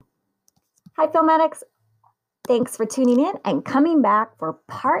Hi, Filmatics. Thanks for tuning in and coming back for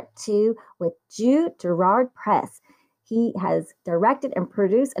part 2 with Jude Gerard Press. He has directed and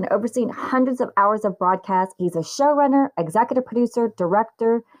produced and overseen hundreds of hours of broadcast. He's a showrunner, executive producer,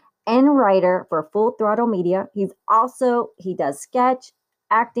 director, and writer for Full Throttle Media. He does sketch,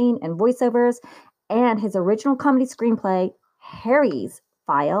 acting, and voiceovers. And his original comedy screenplay, Harry's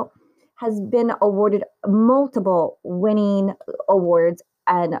File, has been awarded multiple winning awards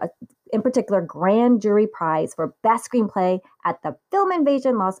and in particular, Grand Jury Prize for Best Screenplay at the Film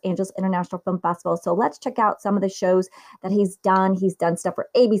Invasion Los Angeles International Film Festival. So let's check out some of the shows that he's done. He's done stuff for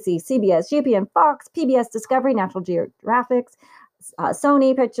ABC, CBS, UPN, Fox, PBS, Discovery, National Geographic,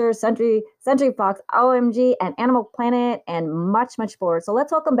 Sony Pictures, Century Fox, OMG, and Animal Planet, and much, much more. So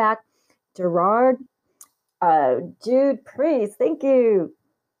let's welcome back Jude Priest. Thank you.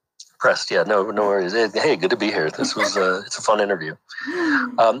 Pressed, yeah, no worries. Hey, good to be here. This was it's a fun interview.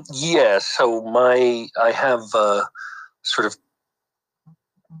 So I have sort of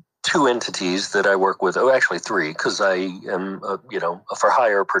two entities that I work with. Oh, actually three, because I am a for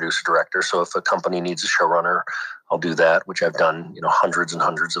hire producer director. So if a company needs a showrunner, I'll do that, which I've done hundreds and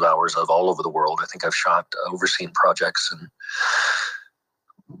hundreds of hours of all over the world. I think I've shot overseen projects in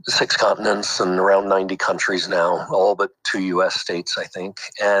 6 continents and around 90 countries now, all but 2 U.S. states, I think.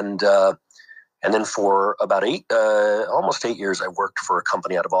 And then for about almost 8 years, I worked for a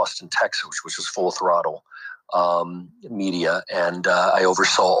company out of Austin, Texas, which was Full Throttle Media. And I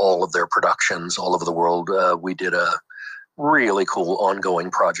oversaw all of their productions all over the world. We did a really cool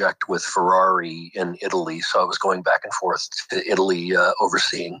ongoing project with Ferrari in Italy. So I was going back and forth to Italy,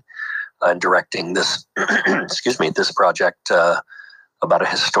 overseeing and directing this, this project, about a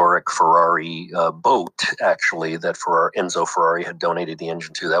historic Ferrari boat, actually, that Enzo Ferrari had donated the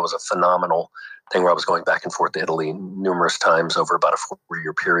engine to. That was a phenomenal thing where I was going back and forth to Italy numerous times over about a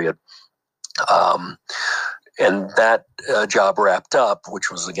 4-year period. And that job wrapped up, which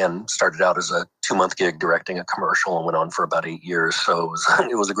was, again, started out as a 2-month gig directing a commercial and went on for about 8 years. So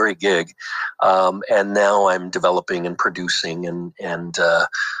it was a great gig. And now I'm developing and producing and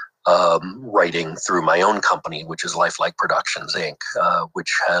writing through my own company, which is Lifelike Productions Inc.,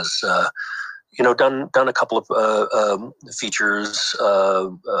 which has done a couple of features,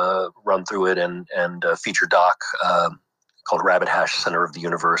 run through it, and a feature doc called Rabbit Hash Center of the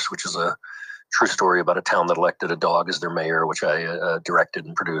Universe, which is a true story about a town that elected a dog as their mayor, which I directed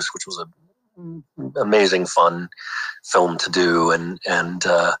and produced, which was an amazing, fun film to do, and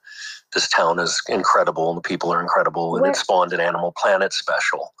this town is incredible, and the people are incredible, and it spawned an Animal Planet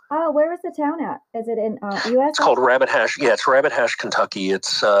special. Oh, where is the town at? Is it in U.S.? It's called Rabbit Hash. Yeah, it's Rabbit Hash, Kentucky.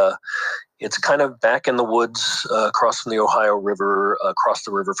 It's kind of back in the woods, across from the Ohio River, across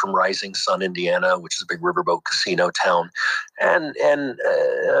the river from Rising Sun, Indiana, which is a big riverboat casino town, and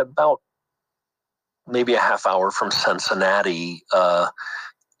about maybe a half hour from Cincinnati.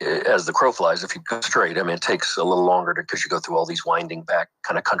 As the crow flies, if you go straight. I mean, it takes a little longer because you go through all these winding back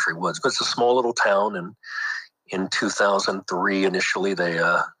kind of country woods. But it's a small little town, and in 2003, initially, they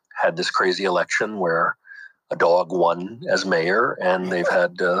had this crazy election where a dog won as mayor, and they've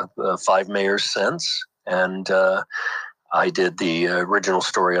had 5 mayors since. And I did the original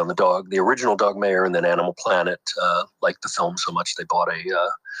story on the original dog mayor, and then Animal Planet liked the film so much they bought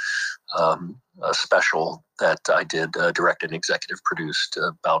a special that I did, directed and executive produced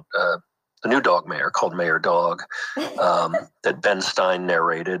about a new dog mayor called Mayor Dog, that Ben Stein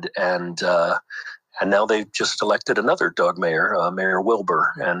narrated, and now they've just elected another dog mayor, Mayor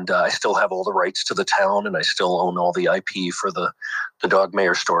Wilbur, and I still have all the rights to the town, and I still own all the IP for the dog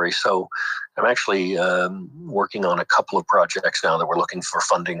mayor story. So I'm actually working on a couple of projects now that we're looking for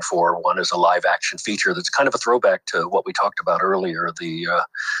funding for. One is a live action feature that's kind of a throwback to what we talked about earlier, the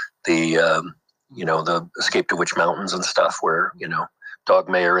Escape to Witch Mountains and stuff, where dog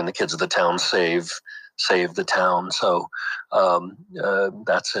mayor and the kids of the town save the town. So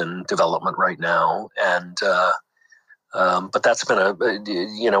that's in development right now, and but that's been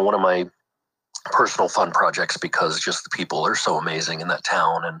one of my personal fun projects, because just the people are so amazing in that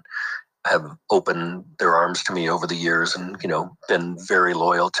town and have opened their arms to me over the years, and been very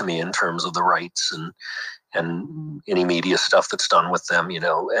loyal to me in terms of the rights and any media stuff that's done with them,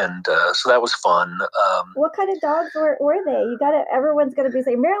 and so that was fun. What kind of dogs were they? Everyone's gonna be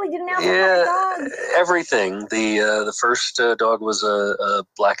saying, Marilyn, you didn't have dogs. Everything. The first dog was a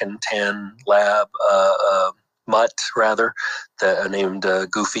black and tan lab, mutt rather, named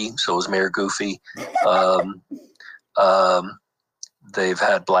Goofy. So it was Mayor Goofy. They've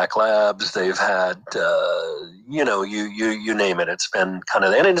had black labs. They've had, you name it. It's been kind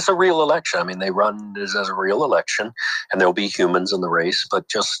of, and it's a real election. I mean, they run as a real election, and there'll be humans in the race. But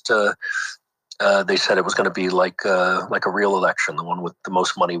just they said it was going to be like a real election. The one with the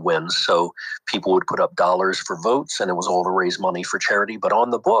most money wins. So people would put up dollars for votes, and it was all to raise money for charity. But on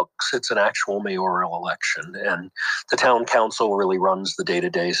the books, it's an actual mayoral election, and the town council really runs the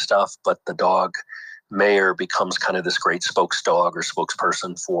day-to-day stuff. But the dog mayor becomes kind of this great spokesdog or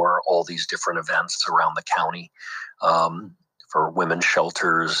spokesperson for all these different events around the county. For women's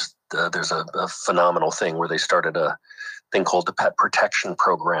shelters, there's a phenomenal thing where they started a thing called the Pet Protection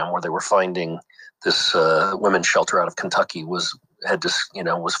Program, where they were finding this women's shelter out of Kentucky was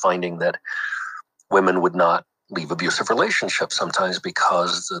finding that women would not leave abusive relationships sometimes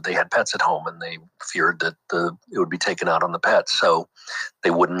because they had pets at home and they feared that it would be taken out on the pets. So they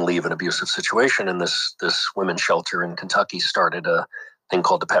wouldn't leave an abusive situation. And this women's shelter in Kentucky started a thing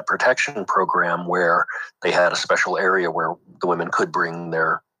called the Pet Protection Program, where they had a special area where the women could bring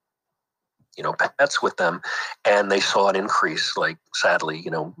their pets with them, and they saw an increase, like sadly,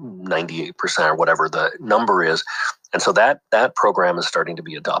 98% or whatever the number is. And so that program is starting to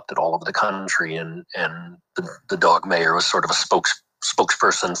be adopted all over the country, and the dog mayor was sort of a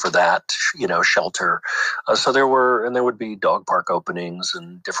spokesperson for that, shelter. So there would be dog park openings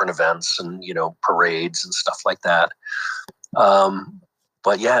and different events and, parades and stuff like that.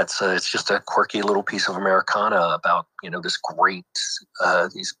 But yeah, it's just a quirky little piece of Americana about these great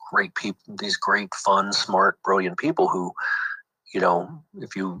people, these great, fun, smart, brilliant people who,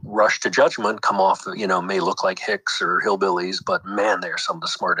 if you rush to judgment, come off may look like hicks or hillbillies, but man, they're some of the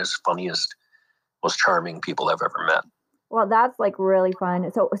smartest, funniest, most charming people I've ever met. Well, that's like really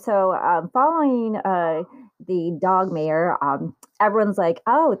fun. So following the dog mayor, everyone's like,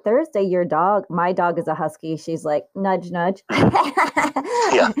 "Oh, Thursday, my dog is a husky." She's like, "Nudge, nudge."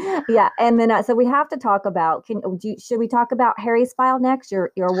 Yeah, yeah. And then so we have to talk about. Should we talk about Harry's File next?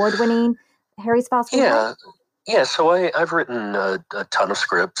 Your award-winning Harry's File screenplay? Yeah. So I've written a ton of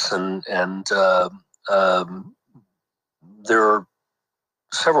scripts, and there are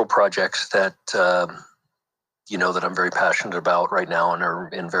several projects that. That I'm very passionate about right now and are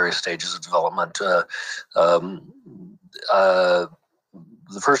in various stages of development. The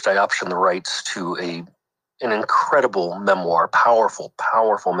first, I optioned the rights to an incredible memoir, powerful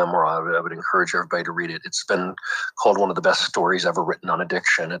memoir. I would encourage everybody to read it. It's been called one of the best stories ever written on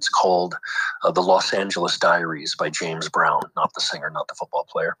addiction. It's called The Los Angeles Diaries by James Brown, not the singer, not the football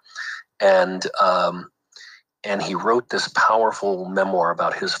player. And he wrote this powerful memoir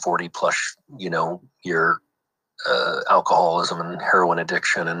about his 40-plus, year alcoholism and heroin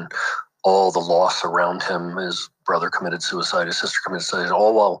addiction and all the loss around him. His brother committed suicide, his sister committed suicide,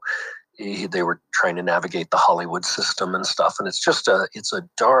 all while they were trying to navigate the Hollywood system and stuff. And it's a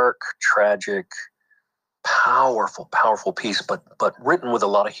dark, tragic, powerful piece, but written with a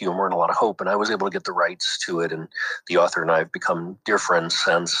lot of humor and a lot of hope. And I was able to get the rights to it, and the author and I have become dear friends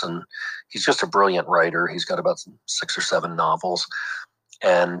since. And he's just a brilliant writer. He's got about 6 or 7 novels,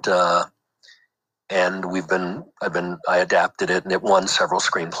 and I adapted it, and it won several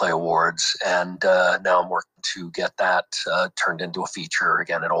screenplay awards. And now I'm working to get that turned into a feature.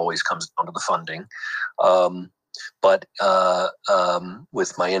 Again, it always comes down to the funding. But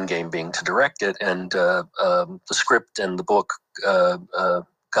with my end game being to direct it, and the script and the book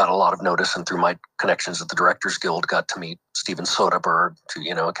got a lot of notice, and through my connections at the Directors Guild, got to meet Steven Soderbergh,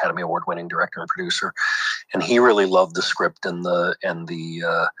 Academy Award-winning director and producer, and he really loved the script and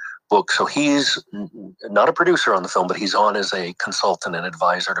the book. So he's not a producer on the film, but he's on as a consultant and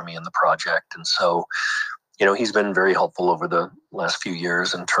advisor to me in the project. And so, he's been very helpful over the last few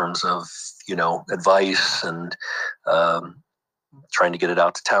years in terms of, advice and trying to get it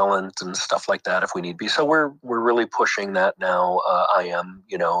out to talent and stuff like that if we need be. So we're really pushing that now. I am,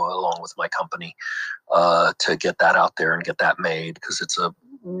 along with my company, to get that out there and get that made, because it's a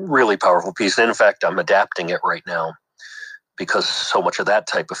really powerful piece. And in fact, I'm adapting it right now, because so much of that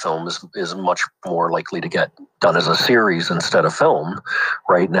type of film is much more likely to get done as a series instead of film.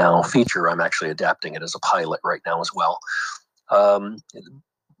 Right now, feature, I'm actually adapting it as a pilot right now as well.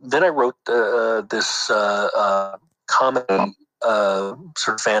 Then I wrote this comedy,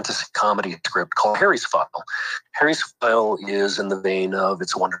 sort of fantasy comedy script called Harry's File. Harry's File is in the vein of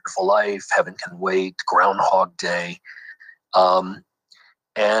It's a Wonderful Life, Heaven Can Wait, Groundhog Day.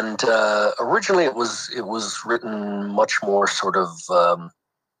 And originally it was written much more sort of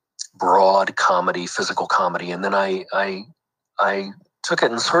broad comedy, physical comedy, and then I took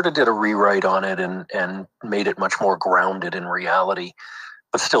it and sort of did a rewrite on it and made it much more grounded in reality,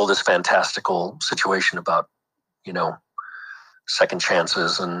 but still this fantastical situation about second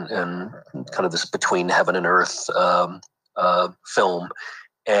chances and kind of this between heaven and earth film,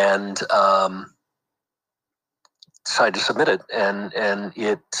 and decided to submit it, and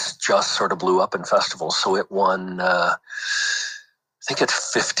it just sort of blew up in festivals. So it won, I think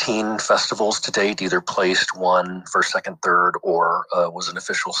it's 15 festivals to date, either placed, won first, second, third, or was an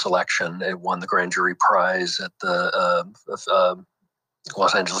official selection. It won the Grand Jury Prize at the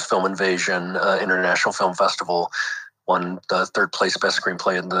Los Angeles Film Invasion International Film Festival, won the third place best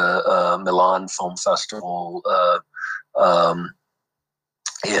screenplay in the Milan Film Festival.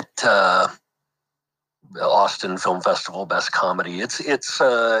 Austin Film Festival Best Comedy. It's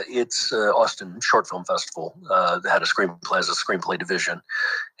Austin Short Film Festival that had a screenplay as a screenplay division,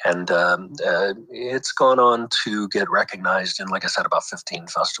 and it's gone on to get recognized in, like I said, about 15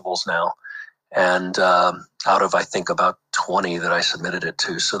 festivals now, and out of I think about 20 that I submitted it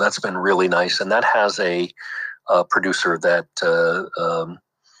to. So that's been really nice, and that has a producer that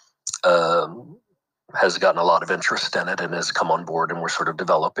has gotten a lot of interest in it and has come on board, and we're sort of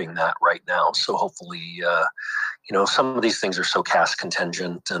developing that right now. So hopefully, some of these things are so cast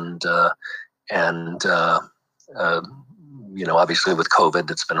contingent, and obviously with COVID,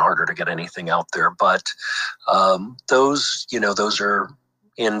 it's been harder to get anything out there. But those are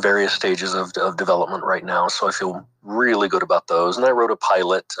in various stages of development right now. So I feel really good about those. And I wrote a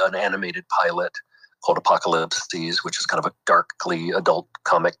pilot, an animated pilot called Apocalypses, which is kind of a darkly adult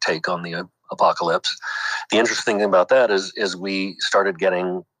comic take on the apocalypse. The interesting thing about that is we started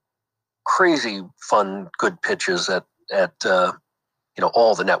getting crazy fun, good pitches at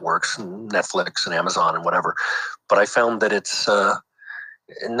all the networks, Netflix and Amazon and whatever. But I found that it's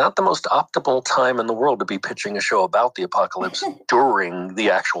not the most optimal time in the world to be pitching a show about the apocalypse during the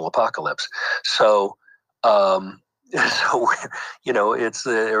actual apocalypse. So, it's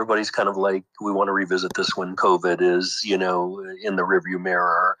everybody's kind of like, we want to revisit this when COVID is, in the rearview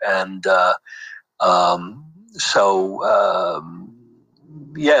mirror. And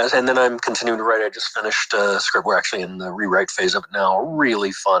yes, and then I'm continuing to write. I just finished a script. We're actually in the rewrite phase of it now. A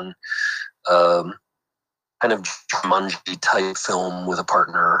really fun kind of Jumanji type film with a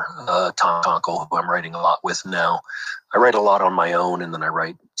partner, Tom Tonkel, who I'm writing a lot with now. I write a lot on my own, and then I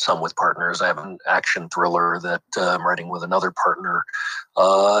write some with partners. I have an action thriller that I'm writing with another partner,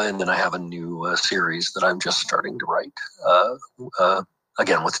 and then I have a new series that I'm just starting to write,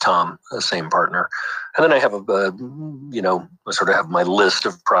 again with Tom, the same partner. And then I have I sort of have my list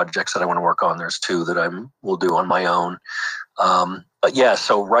of projects that I want to work on. There's 2 that will do on my own. But yeah,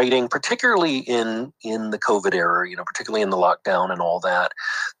 so writing, particularly in the COVID era, particularly in the lockdown and all that,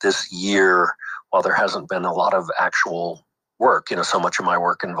 this year, while there hasn't been a lot of actual work, so much of my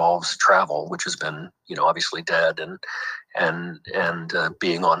work involves travel, which has been, obviously dead, and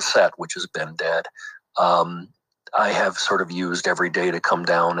being on set, which has been dead. I have sort of used every day to come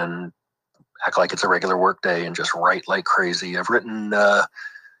down and act like it's a regular work day and just write like crazy. I've written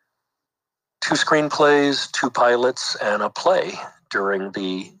 2 screenplays, 2 pilots, and a play during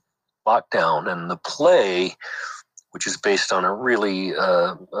the lockdown. And the play, which is based on a really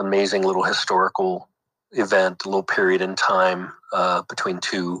amazing little historical event, a little period in time between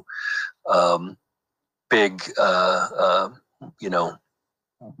 2 big,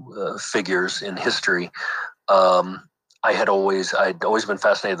 figures in history. I'd always been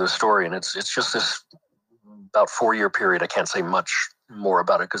fascinated with the story, and it's just this about 4-year period. I can't say much more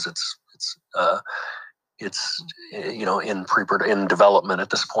about it because it's in development at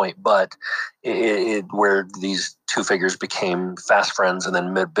this point, but where these 2 figures became fast friends and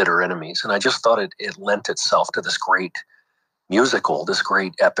then bitter enemies. And I just thought it lent itself to this great musical, this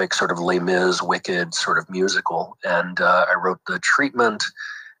great epic sort of Les Mis, Wicked sort of musical. And I wrote the treatment,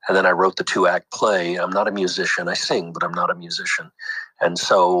 and then I wrote the 2-act play. I'm not a musician. I sing, but I'm not a musician. And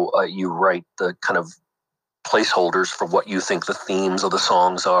so you write the kind of placeholders for what you think the themes of the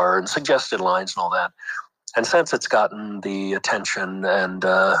songs are and suggested lines and all that. And since it's gotten the attention and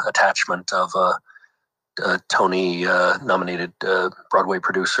attachment of a Tony-nominated Broadway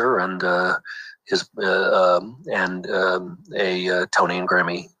producer and a Tony and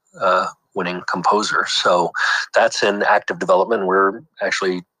Grammy winning composer, so that's in active development. We're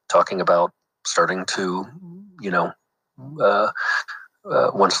actually talking about starting to,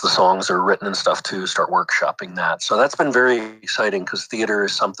 once the songs are written and stuff, to start workshopping that. So that's been very exciting because theater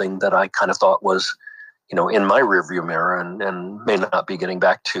is something that I kind of thought was, in my rearview mirror and may not be getting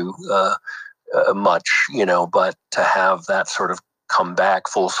back to much, but to have that sort of come back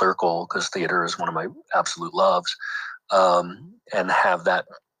full circle, because theater is one of my absolute loves, and have that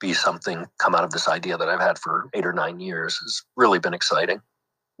be something come out of this idea that I've had for 8 or 9 years has really been exciting.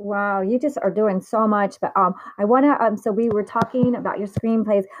 Wow, you just are doing so much. But I want to so we were talking about your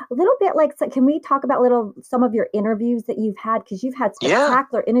screenplays a little bit. Like, so can we talk about little some of your interviews that you've had? Because you've had Yeah.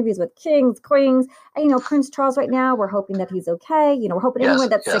 spectacular interviews with kings, queens, and Prince Charles. Right now, we're hoping that he's okay. We're hoping anyone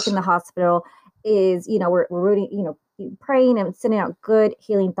Yes. that's sick in the hospital is. We're rooting. Praying and sending out good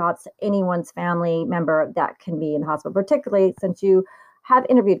healing thoughts to anyone's family member that can be in the hospital. Particularly since you have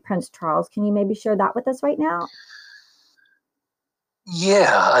interviewed Prince Charles, can you maybe share that with us right now?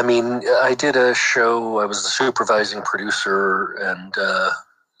 Yeah, I mean, I did a show. I was the supervising producer and uh,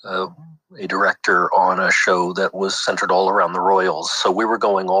 a director on a show that was centered all around the royals. So we were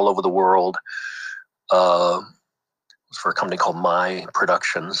going all over the world. It was for a company called My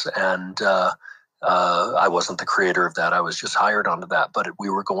Productions, and I wasn't the creator of that. I was just hired onto that. But we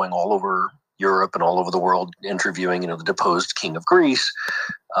were going all over Europe and all over the world, interviewing, the deposed King of Greece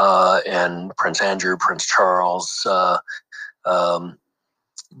and Prince Andrew, Prince Charles. Um,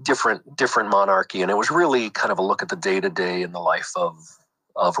 different monarchy, and it was really kind of a look at the day-to-day in the life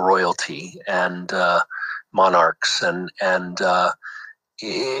of royalty and monarchs, and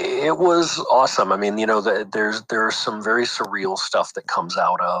it was awesome. I mean, there's some very surreal stuff that comes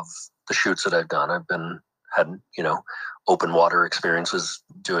out of the shoots that I've done. Had open water experiences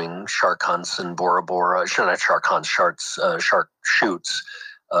doing shark hunts in Bora Bora. Not shark hunts, shark shoots,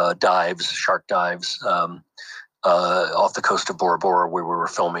 shark dives. Off the coast of Bora Bora, where we were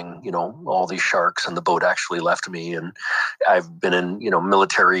filming, all these sharks, and the boat actually left me. And I've been in, in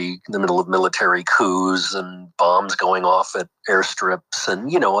the middle of military coups and bombs going off at airstrips.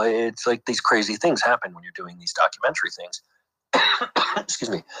 And, it's like these crazy things happen when you're doing these documentary things.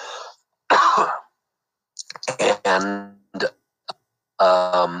 Excuse me. And,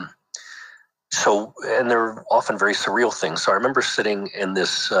 and they're often very surreal things. So I remember sitting in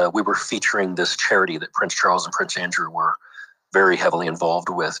this, we were featuring this charity that Prince Charles and Prince Andrew were very heavily involved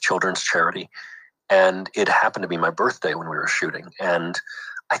with, children's charity. And it happened to be my birthday when we were shooting. And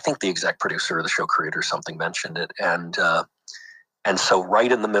I think the exec producer or the show creator or something mentioned it. And so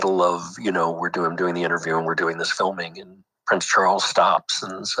right in the middle of, we're doing the interview and we're doing this filming, and Prince Charles stops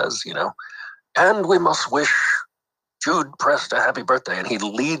and says, and we must wish Jude Prest a happy birthday. And he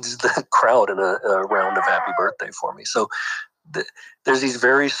leads the crowd in a round of happy birthday for me. So there's these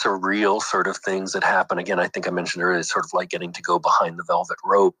very surreal sort of things that happen. Again, I think I mentioned earlier, it's sort of like getting to go behind the velvet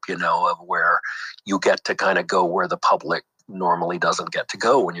rope, of where you get to kind of go where the public normally doesn't get to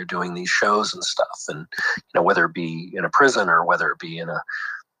go when you're doing these shows and stuff. And, whether it be in a prison or whether it be in a,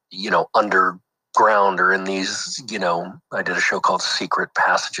 underground or in these, I did a show called Secret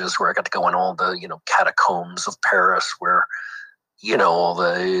Passages where I got to go in all the, catacombs of Paris where,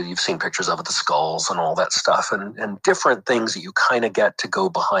 you've seen pictures of it, the skulls and all that stuff, and different things that you kind of get to go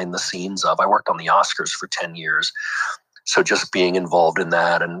behind the scenes of. I worked on the Oscars for 10 years. So just being involved in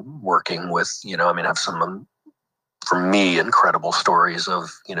that and working with, I have some, for me, incredible stories of,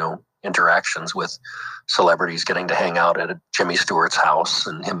 interactions with celebrities, getting to hang out at Jimmy Stewart's house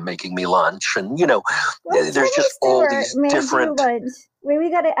and him making me lunch. And, there's Jimmy just Stewart all these made different... you lunch. We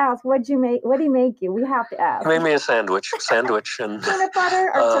got to ask, what did he make you? We have to ask. He made me a sandwich and peanut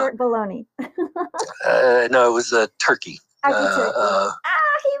butter or bologna. No, it was a turkey. He made you a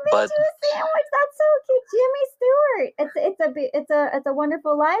sandwich. That's so cute, Jimmy Stewart. It's a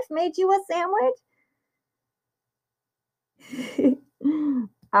wonderful life. Made you a sandwich.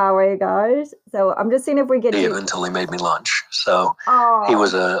 Oh my gosh! So I'm just seeing if we get until he made me lunch. So he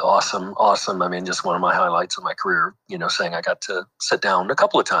was awesome. I mean, just one of my highlights of my career. Saying I got to sit down a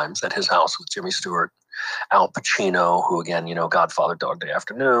couple of times at his house with Jimmy Stewart, Al Pacino, who again, Godfather, Dog Day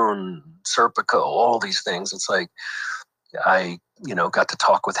Afternoon, Serpico, all these things. It's like I, got to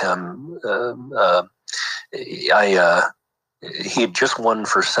talk with him. He had just won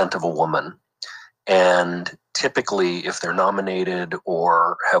for Scent of a Woman. And typically, if they're nominated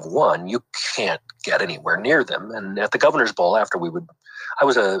or have won, you can't get anywhere near them. And at the Governor's Ball, after I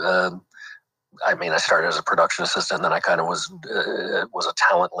started as a production assistant, and then I kind of was a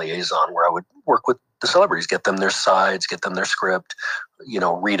talent liaison where I would work with the celebrities, get them their sides, get them their script,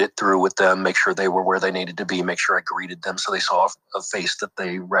 read it through with them, make sure they were where they needed to be, make sure I greeted them so they saw a face that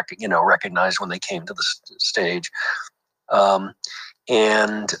they recognized when they came to the stage.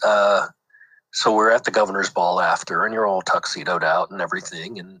 So we're at the Governor's Ball after, and you're all tuxedoed out and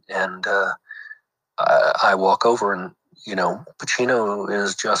everything. And I walk over, and, Pacino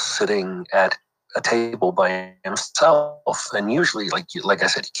is just sitting at a table by himself. And usually, like I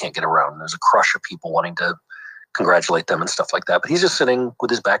said, he can't get around. There's a crush of people wanting to congratulate them and stuff like that. But he's just sitting with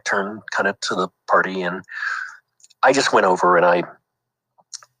his back turned kind of to the party. And I just went over, and I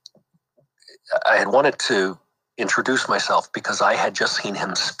had wanted to introduce myself because I had just seen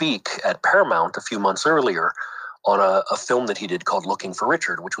him speak at Paramount a few months earlier on a film that he did called Looking for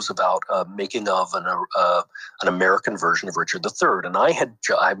Richard, which was about making of an American version of Richard III. And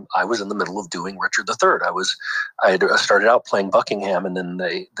I was in the middle of doing Richard III. I had started out playing Buckingham, and then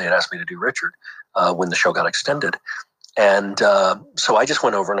they had asked me to do Richard when the show got extended. And so I just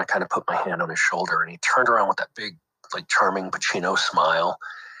went over and I kind of put my hand on his shoulder, and he turned around with that big, like, charming Pacino smile.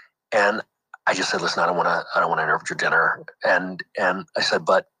 And I just said, listen, I don't want to interrupt your dinner. And I said,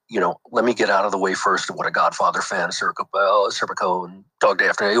 but, let me get out of the way first of what a Godfather fan, Serpico and Dog Day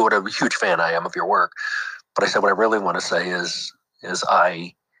Afternoon, what a huge fan I am of your work. But I said, what I really want to say is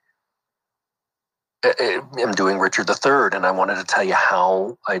I am doing Richard III, and I wanted to tell you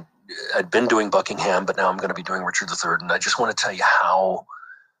how I'd been doing Buckingham, but now I'm going to be doing Richard III. And I just want to tell you how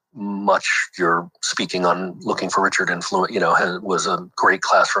much your speaking on Looking for Richard was a great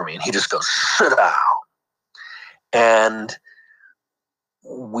class for me. And he just goes, sit down. And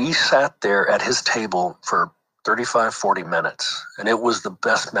we sat there at his table for 35, 40 minutes, and it was the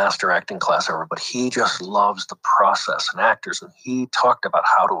best master acting class ever. But he just loves the process and actors, and he talked about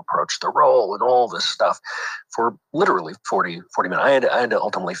how to approach the role and all this stuff for literally 40 minutes. I had to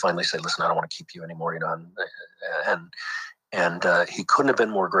ultimately finally say, listen, I don't want to keep you anymore, and he couldn't have been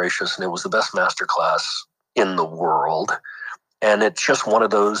more gracious, and it was the best master class in the world. And it's just one of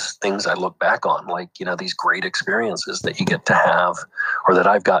those things I look back on, like, these great experiences that you get to have, or that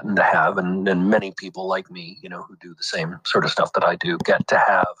I've gotten to have, and many people like me, who do the same sort of stuff that I do, get to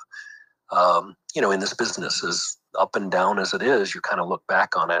have, in this business, as up and down as it is. You kind of look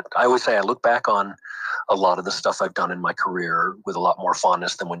back on it. I always say I look back on a lot of the stuff I've done in my career with a lot more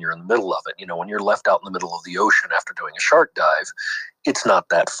fondness than when you're in the middle of it. When you're left out in the middle of the ocean after doing a shark dive, it's not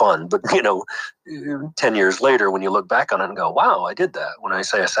that fun. But, 10 years later, when you look back on it and go, wow, I did that. When I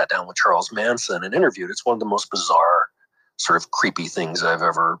say I sat down with Charles Manson and interviewed, it's one of the most bizarre, sort of creepy things I've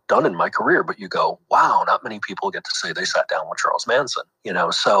ever done in my career. But you go, wow, not many people get to say they sat down with Charles Manson,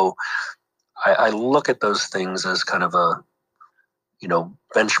 So I look at those things as kind of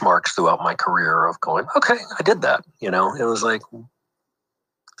benchmarks throughout my career of going, okay, I did that. It was like,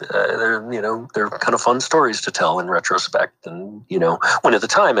 they're kind of fun stories to tell in retrospect. And, when at the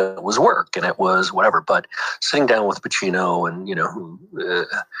time it was work and it was whatever, but sitting down with Pacino and, who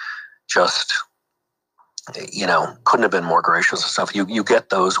just, couldn't have been more gracious and stuff. You get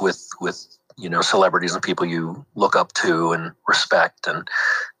those with, celebrities and people you look up to and respect. And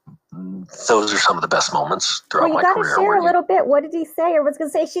those are some of the best moments throughout my career. You got to share a little bit. What did he say? I was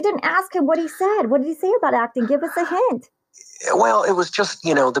going to say, she didn't ask him what he said. What did he say about acting? Give us a hint. Well, it was just,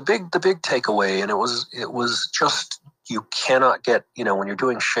 the big takeaway, and it was just, you cannot get, when you're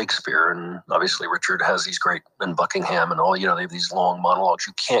doing Shakespeare, and obviously Richard has these great, and Buckingham and all, they have these long monologues.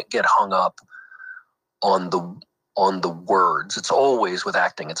 You can't get hung up on the words. It's always with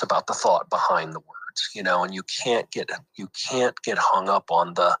acting, it's about the thought behind the words, and you can't get hung up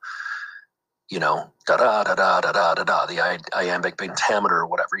on the, da da da da da da da da, the iambic pentameter or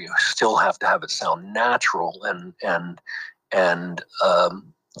whatever. You still have to have it sound natural and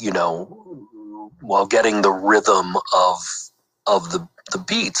while getting the rhythm of the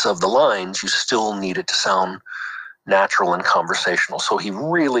beats of the lines, you still need it to sound natural and conversational. So he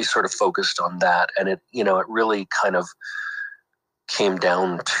really sort of focused on that, and it really kind of came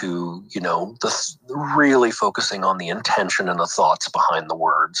down to really focusing on the intention and the thoughts behind the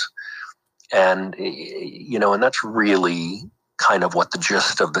words, and and that's really kind of what the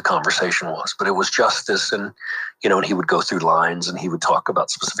gist of the conversation was. But it was just this, and and he would go through lines and he would talk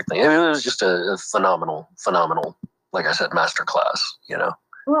about specific things. It was just a phenomenal, like I said, masterclass.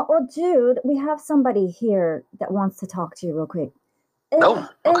 Well, Jude, we have somebody here that wants to talk to you real quick. Okay.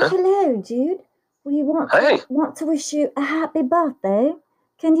 Hello, Jude. We want to wish you a happy birthday.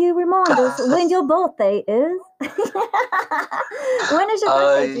 Can you remind us when your birthday is? When is your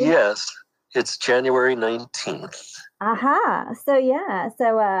birthday, Jude? Yes, it's January 19th. Aha. So yeah.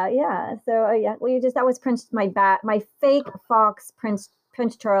 Well, that was my fake Fox Prince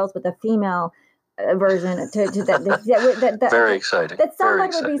Charles with a female version to that very exciting. That someone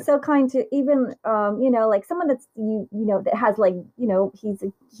would be so kind to even like someone that's that has like he's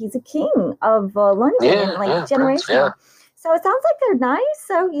a king of London and generational. Yeah. So it sounds like they're nice.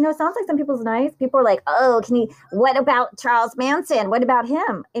 So it sounds like some people's nice. People are like, oh, what about Charles Manson? What about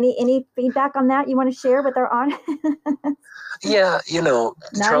him? Any feedback on that you want to share with our audience? Yeah, Nice.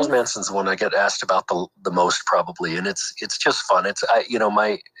 Charles Manson's the one I get asked about the most probably, and it's just fun. It's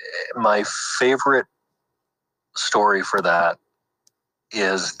my favorite story for that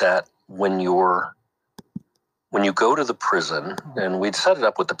is that when you go to the prison, and we'd set it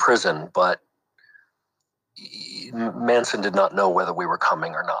up with the prison, but Manson did not know whether we were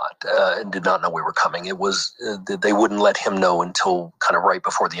coming or not, and did not know we were coming. It was, they wouldn't let him know until kind of right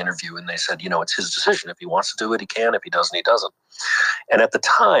before the interview. And they said, it's his decision. If he wants to do it, he can. If he doesn't, he doesn't. And at the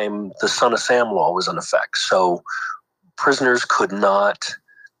time, the Son of Sam law was in effect. So prisoners could not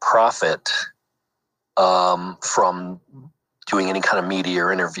profit from doing any kind of media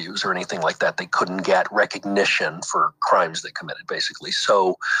or interviews or anything like that. They couldn't get recognition for crimes they committed, basically.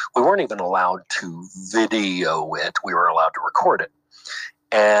 So we weren't even allowed to video it. We were allowed to record it.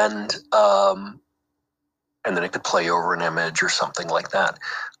 And then it could play over an image or something like that.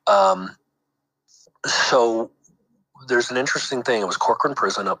 So there's an interesting thing. It was Corcoran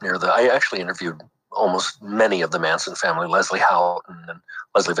Prison up near I actually interviewed almost many of the Manson family, Leslie Houghton and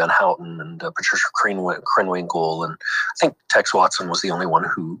Leslie Van Houten and Patricia Krenwinkel. And I think Tex Watson was the only one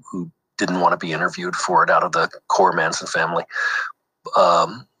who didn't want to be interviewed for it out of the core Manson family,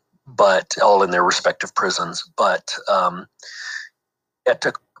 but all in their respective prisons. But at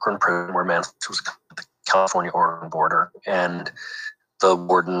Corcoran Prison, where Manson was at the California-Oregon border, and the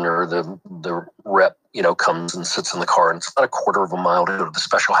warden or the rep, comes and sits in the car, and it's about a quarter of a mile to go to the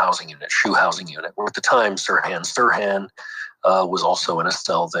special housing unit, SHU housing unit, where at the time Sirhan was also in a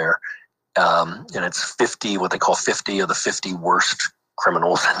cell there. And it's 50, what they call 50 of the 50 worst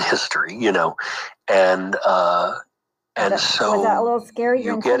criminals in history, and so was that a little scary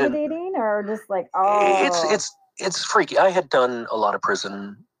or intimidating, or just like, it's freaky. I had done a lot of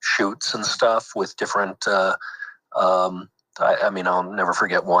prison shoots and stuff with different I'll never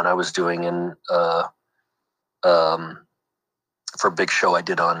forget one I was doing for a big show I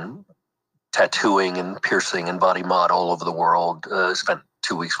did on tattooing and piercing and body mod all over the world. Spent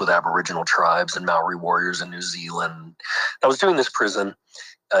 2 weeks with Aboriginal tribes and Maori warriors in New Zealand. I was doing this prison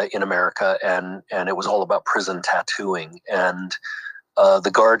in America, and it was all about prison tattooing. And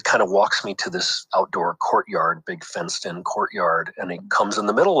the guard kind of walks me to this outdoor courtyard, big fenced-in courtyard, and he comes in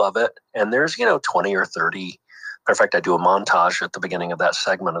the middle of it, and there's 20 or 30. Matter of fact, I do a montage at the beginning of that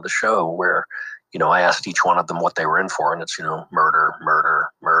segment of the show where, I asked each one of them what they were in for, and it's, murder,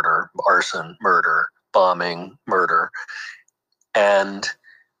 murder, murder, arson, murder, bombing, murder. And,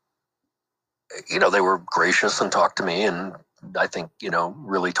 they were gracious and talked to me, and I think,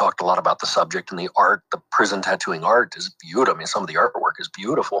 really talked a lot about the subject and the art. The prison tattooing art is beautiful. I mean, some of the artwork is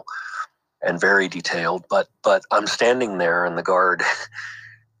beautiful and very detailed, but I'm standing there, and the guard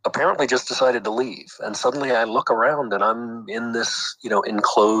apparently just decided to leave. And suddenly I look around, and I'm in this,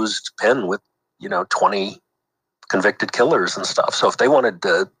 enclosed pen with, 20 convicted killers and stuff. So if they wanted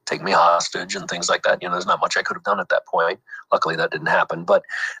to take me hostage and things like that, there's not much I could have done at that point. Luckily that didn't happen. But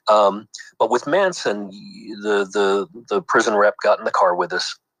with Manson, the prison rep got in the car with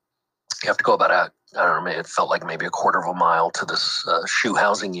us. You have to go about it felt like maybe a quarter of a mile to this SHU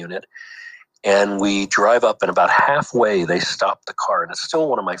housing unit. And we drive up, and about halfway they stop the car, and it's still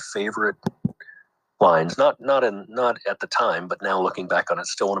one of my favorite lines. Not at the time, but now looking back on it,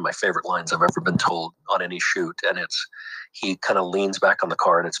 it's still one of my favorite lines I've ever been told on any shoot. And he kind of leans back on the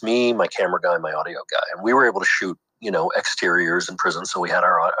car, and it's me, my camera guy, my audio guy, and we were able to shoot exteriors in prison, so we had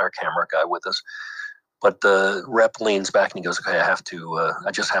our camera guy with us. But the rep leans back and he goes, "Okay,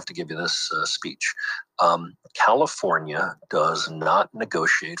 I just have to give you this speech. California does not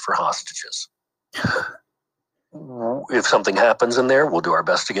negotiate for hostages. If something happens in there, we'll do our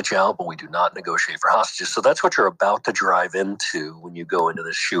best to get you out, but we do not negotiate for hostages." So that's what you're about to drive into when you go into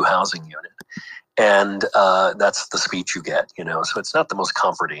this SHU housing unit. And that's the speech you get, So it's not the most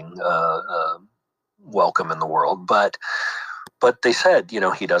comforting welcome in the world, but they said,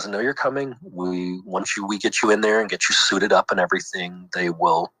 he doesn't know you're coming. Once we get you in there and get you suited up and everything, they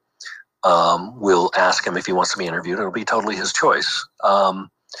will we'll ask him if he wants to be interviewed. It'll be totally his choice.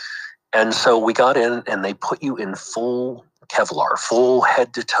 And so we got in, and they put you in full Kevlar, full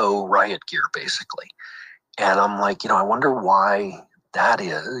head to toe riot gear, basically. And I'm like, I wonder why that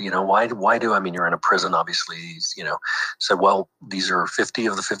is, you're in a prison, obviously, said, well, these are 50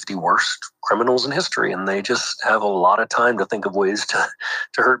 of the 50 worst criminals in history, and they just have a lot of time to think of ways to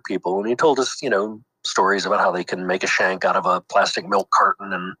hurt people. And he told us, stories about how they can make a shank out of a plastic milk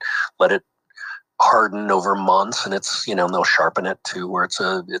carton and let it harden over months, and it's, they'll sharpen it to where it's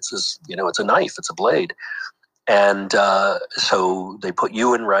a knife, it's a blade. And so they put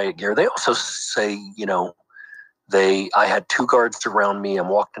you in riot gear. They also say, I had 2 guards around me. I'm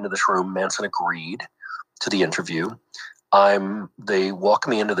walked into this room. Manson agreed to the interview. They walk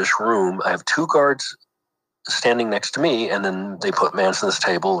me into this room. I have 2 guards standing next to me, and then they put Manson at this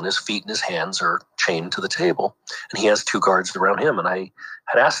table, and his feet and his hands are chained to the table, and he has 2 guards around him. And I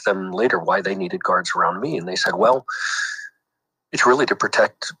had asked them later why they needed guards around me, and they said, well, it's really to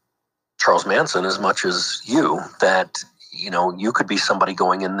protect Charles Manson as much as you, that you could be somebody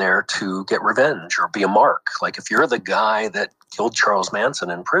going in there to get revenge or be a mark. Like if you're the guy that killed Charles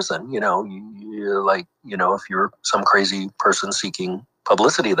Manson in prison, you're like, if you're some crazy person seeking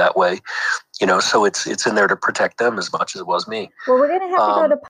publicity that way, so it's in there to protect them as much as it was me. Well, we're going to have to go to